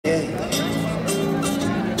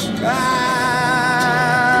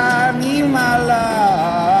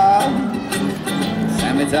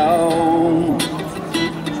down.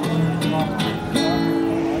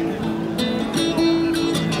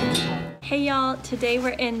 Hey y'all, today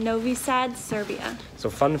we're in Novi Sad, Serbia. So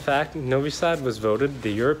fun fact, Novi Sad was voted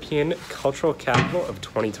the European Cultural Capital of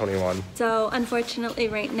 2021. So unfortunately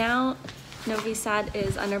right now, Novi Sad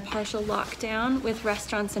is under partial lockdown with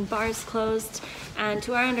restaurants and bars closed, and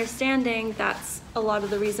to our understanding that's a lot of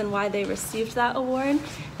the reason why they received that award.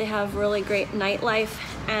 They have really great nightlife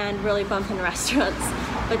and really bumping restaurants.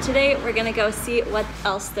 But today we're gonna go see what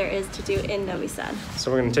else there is to do in Novi Sad.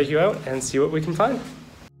 So we're gonna take you out and see what we can find.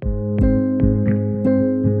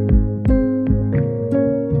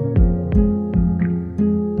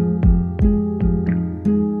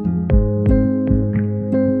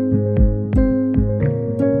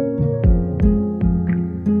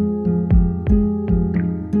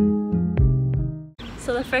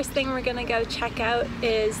 So the first thing we're gonna go check out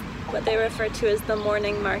is what they refer to as the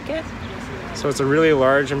morning market. So it's a really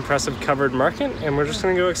large, impressive covered market, and we're just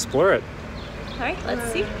gonna go explore it. All right,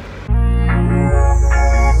 let's see.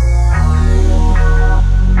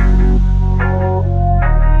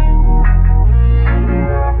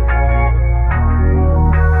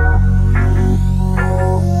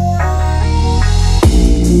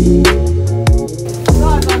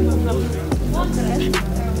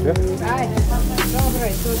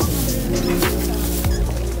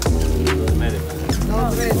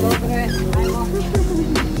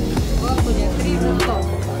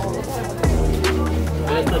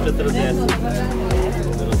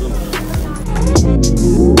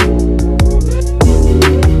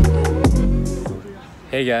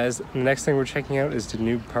 Hey guys, the next thing we're checking out is the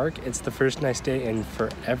new park. It's the first nice day in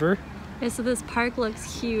forever. Yeah, so this park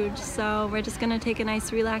looks huge, so we're just gonna take a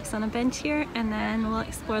nice relax on a bench here and then we'll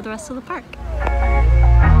explore the rest of the park.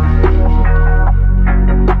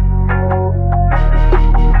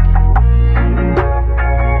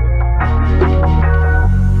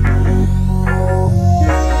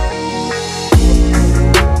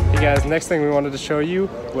 Next thing we wanted to show you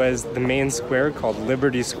was the main square called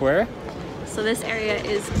Liberty Square. So this area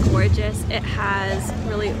is gorgeous. It has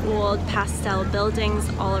really old pastel buildings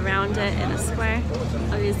all around it in a square,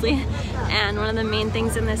 obviously. And one of the main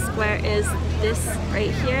things in this square is this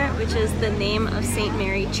right here, which is the name of St.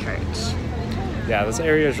 Mary Church. Yeah, this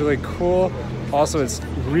area is really cool. Also, it's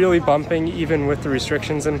really bumping even with the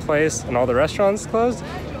restrictions in place and all the restaurants closed.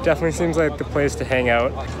 Definitely seems like the place to hang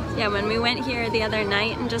out. Yeah, when we went here the other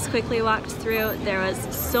night and just quickly walked through, there was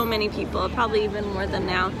so many people, probably even more than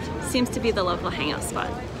now. Seems to be the local hangout spot.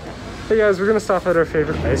 Hey guys, we're gonna stop at our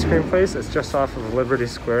favorite ice cream place. It's just off of Liberty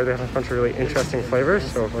Square. They have a bunch of really interesting flavors,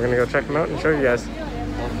 so we're gonna go check them out and show you guys.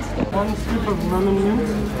 One scoop of lemon mint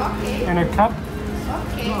and a cup.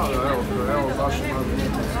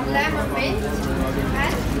 Lemon mint.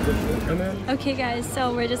 Okay guys,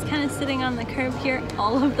 so we're just kind of sitting on the curb here.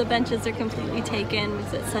 All of the benches are completely taken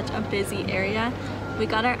because it's such a busy area. We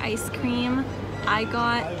got our ice cream. I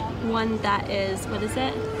got one that is, what is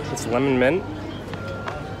it? It's lemon mint.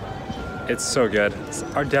 It's so good. It's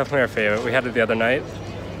definitely our favorite. We had it the other night.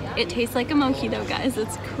 It tastes like a mojito, guys.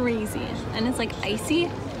 It's crazy. And it's like icy.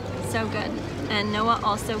 So good. And Noah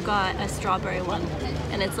also got a strawberry one.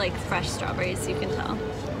 And it's like fresh strawberries, you can tell.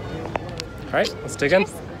 All right, let's dig in.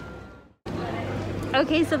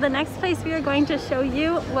 Okay, so the next place we are going to show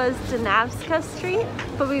you was Donavska Street,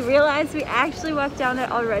 but we realized we actually walked down it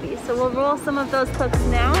already. So we'll roll some of those clips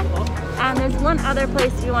now. And there's one other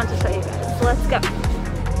place we want to show you guys. So let's go.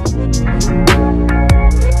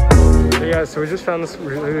 Hey guys, so we just found this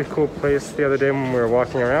really cool place the other day when we were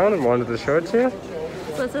walking around and wanted to show it to you.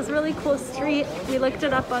 So it's this really cool street. We looked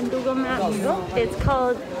it up on Google Maps. It's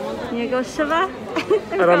called Njegoševa.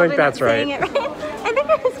 I don't think that's right. I think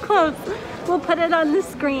it was close. We'll put it on the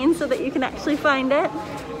screen so that you can actually find it.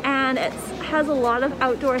 And it has a lot of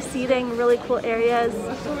outdoor seating, really cool areas,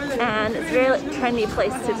 and it's a very trendy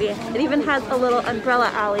place to be. It even has a little umbrella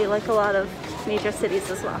alley like a lot of major cities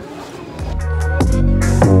as well.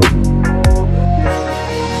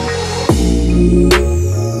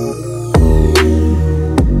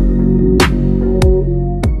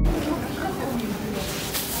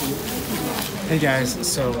 Hey guys,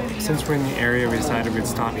 so since we're in the area, we decided we'd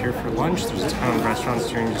stop here for lunch. There's a ton of restaurants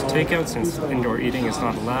doing just takeout since indoor eating is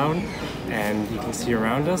not allowed. And you can see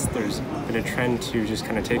around us, there's been a trend to just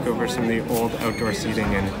kind of take over some of the old outdoor seating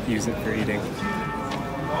and use it for eating.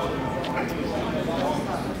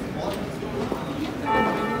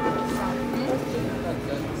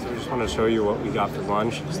 I want to show you what we got for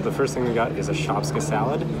lunch. So the first thing we got is a shopska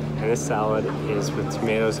salad, and this salad is with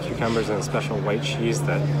tomatoes, cucumbers, and a special white cheese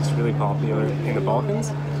that is really popular in the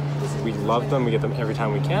Balkans. We love them, we get them every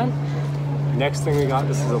time we can. Next thing we got,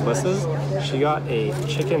 this is Alyssa's. She got a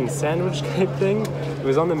chicken sandwich type thing. It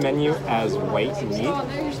was on the menu as white meat,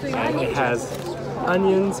 and it has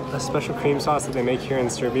onions, a special cream sauce that they make here in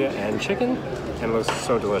Serbia, and chicken, and it looks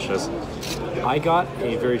so delicious. I got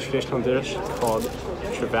a very traditional dish called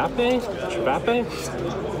craved,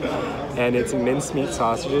 and it's mincemeat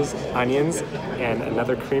sausages, onions, and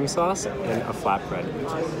another cream sauce, and a flatbread.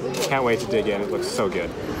 Can't wait to dig in, it looks so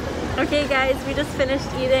good. Okay guys, we just finished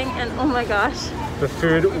eating and oh my gosh. The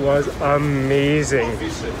food was amazing.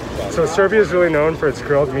 So Serbia is really known for its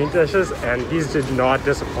grilled meat dishes, and these did not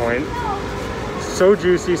disappoint. So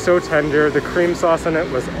juicy, so tender. The cream sauce in it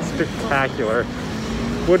was spectacular.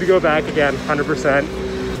 Would go back again,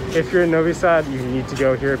 100%. If you're in Novi Sad, you need to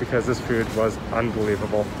go here because this food was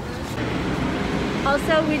unbelievable.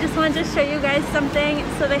 Also, we just wanted to show you guys something.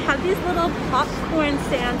 So they have these little popcorn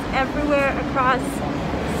stands everywhere across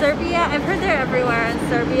Serbia. I've heard they're everywhere in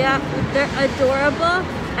Serbia. They're adorable,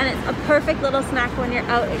 and it's a perfect little snack when you're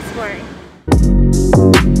out exploring.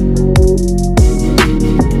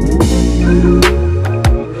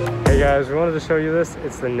 Hey guys, we wanted to show you this.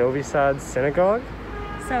 It's the Novi Sad synagogue.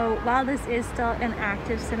 So while this is still an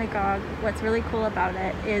active synagogue, what's really cool about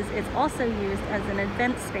it is it's also used as an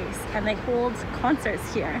event space, and they hold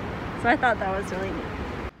concerts here. So I thought that was really neat.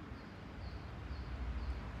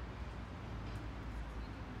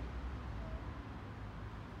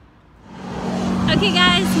 Okay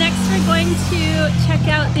guys, next we're going to check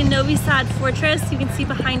out the Novi Sad fortress. You can see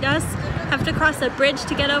behind us. Have to cross a bridge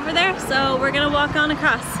to get over there, so we're gonna walk on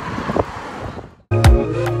across.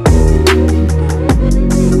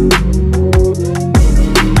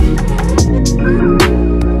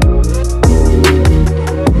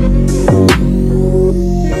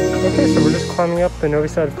 Okay, so we're just climbing up the Novi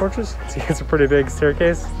Sad fortress. See, it's a pretty big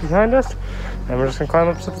staircase behind us, and we're just gonna climb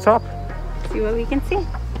up to the top. See what we can see.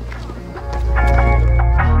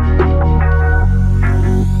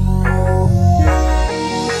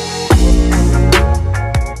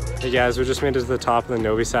 Hey guys, we just made it to the top of the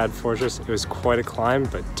Novi Sad fortress. It was quite a climb,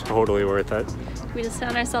 but totally worth it. We just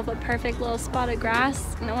found ourselves a perfect little spot of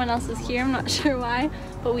grass. No one else is here, I'm not sure why,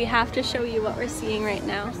 but we have to show you what we're seeing right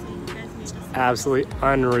now. Absolutely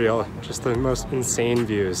unreal, just the most insane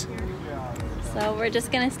views. So we're just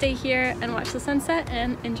gonna stay here and watch the sunset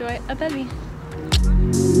and enjoy a bevy.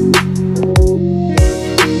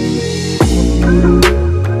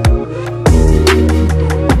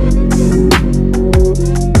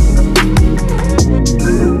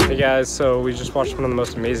 Hey guys, so we just watched one of the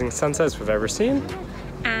most amazing sunsets we've ever seen.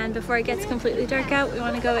 And before it gets completely dark out, we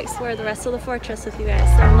want to go explore the rest of the fortress with you guys,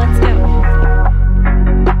 so let's go.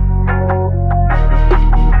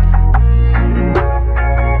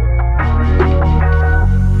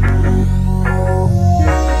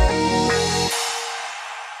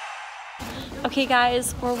 Okay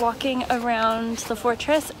guys, we're walking around the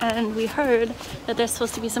fortress and we heard that there's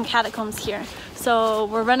supposed to be some catacombs here. So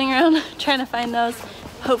we're running around trying to find those.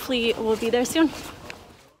 Hopefully we'll be there soon.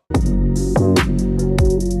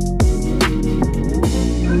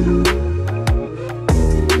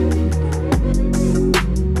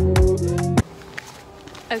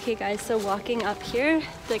 Okay guys, so walking up here,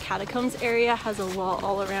 the catacombs area has a wall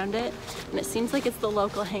all around it, and it seems like it's the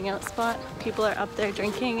local hangout spot. People are up there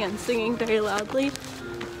drinking and singing very loudly.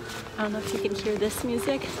 I don't know if you can hear this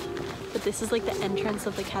music, but this is like the entrance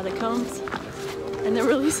of the catacombs, and they're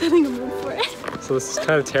really setting a mood for it. So this is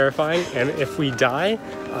kind of terrifying, and if we die,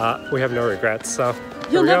 we have no regrets, so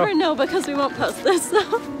You'll never know because we won't post this,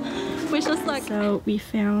 so wish us luck. So we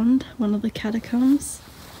found one of the catacombs,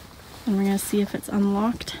 and we're gonna see if it's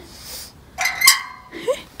unlocked.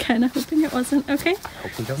 Kind of hoping it wasn't. Okay.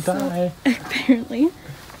 Hope we don't die. Apparently,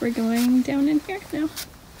 we're going down in here now.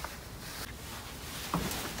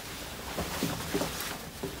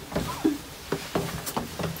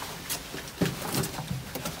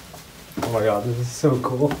 Oh my god, this is so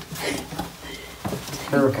cool.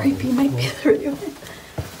 Terrifying. Creepy might be the right way.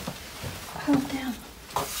 Oh damn.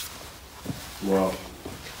 Wow.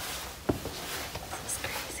 This is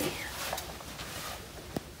crazy.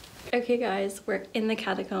 Okay guys, we're in the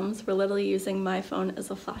catacombs. We're literally using my phone as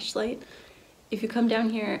a flashlight. If you come down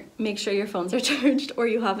here, make sure your phones are charged or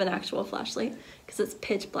you have an actual flashlight, because it's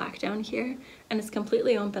pitch black down here and it's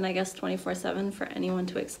completely open, I guess 24/7 for anyone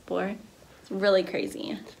to explore. It's really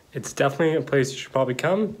crazy. It's definitely a place you should probably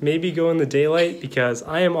come. Maybe go in the daylight, because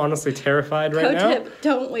I am honestly terrified right now. Pro tip,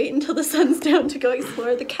 don't wait until the sun's down to go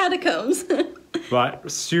explore the catacombs.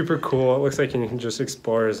 But super cool. It looks like you can just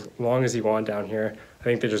explore as long as you want down here. I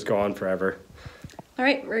think they just go on forever. All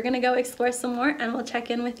right, we're gonna go explore some more and we'll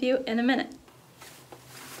check in with you in a minute.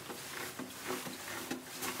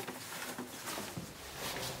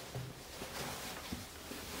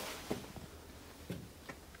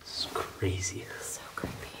 crazy. So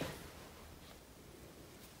creepy.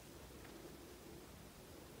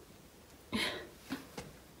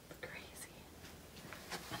 Crazy.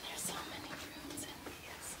 And there's so many rooms in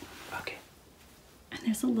these. Okay. And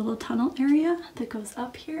there's a little tunnel area that goes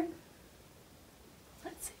up here.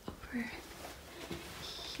 Let's see, over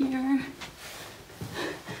here.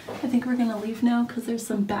 I think we're gonna leave now because there's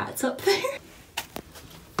some bats up there.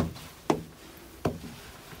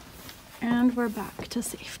 And we're back to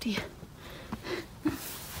safety.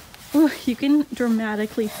 Oh, you can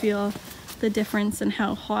dramatically feel the difference in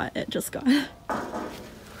how hot it just got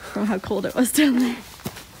from how cold it was down there.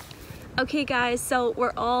 Okay guys, so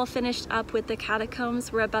we're all finished up with the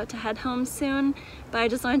catacombs. We're about to head home soon, but I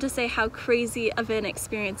just wanted to say how crazy of an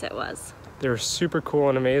experience it was. They were super cool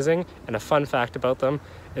and amazing, and a fun fact about them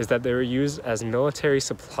is that they were used as military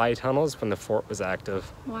supply tunnels when the fort was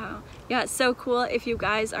active. Wow. Yeah, it's so cool. If you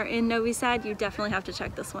guys are in Novi Sad, you definitely have to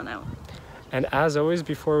check this one out. And as always,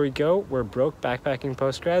 before we go, we're broke backpacking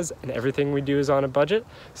postgrads and everything we do is on a budget.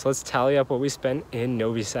 So let's tally up what we spent in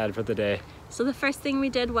Novi Sad for the day. So the first thing we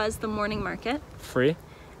did was the morning market. Free.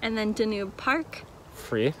 And then Danube Park.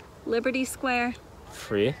 Free. Liberty Square.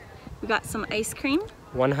 Free. We got some ice cream.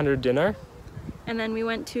 100 dinar. And then we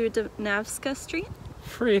went to Donavska Street.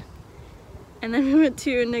 Free. And then we went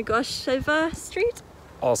to Negoshiva Street.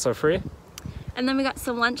 Also free. And then we got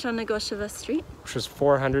some lunch on Negoshiva Street. Which was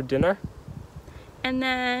 400 dinar. And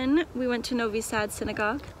then we went to Novi Sad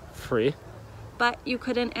Synagogue. Free. But you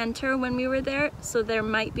couldn't enter when we were there, so there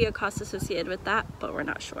might be a cost associated with that, but we're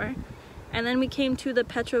not sure. And then we came to the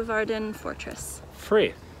Petrovarden Fortress.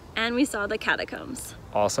 Free. And we saw the catacombs.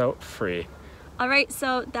 Also free. Alright,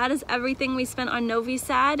 so that is everything we spent on Novi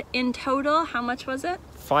Sad. In total, how much was it?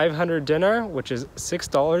 500 dinar, which is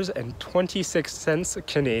 $6.26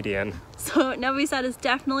 Canadian. So Novi Sad is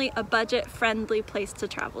definitely a budget-friendly place to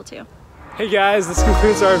travel to. Hey guys, this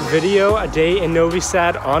concludes our video, A Day in Novi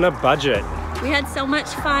Sad on a Budget. We had so much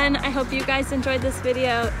fun. I hope you guys enjoyed this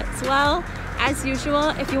video as well. As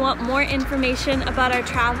usual, if you want more information about our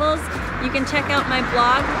travels, you can check out my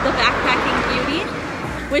blog, The Backpacking Beauty,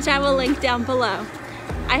 which I will link down below.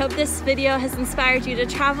 I hope this video has inspired you to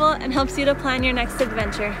travel and helps you to plan your next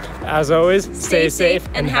adventure. As always, stay safe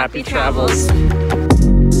and happy travels.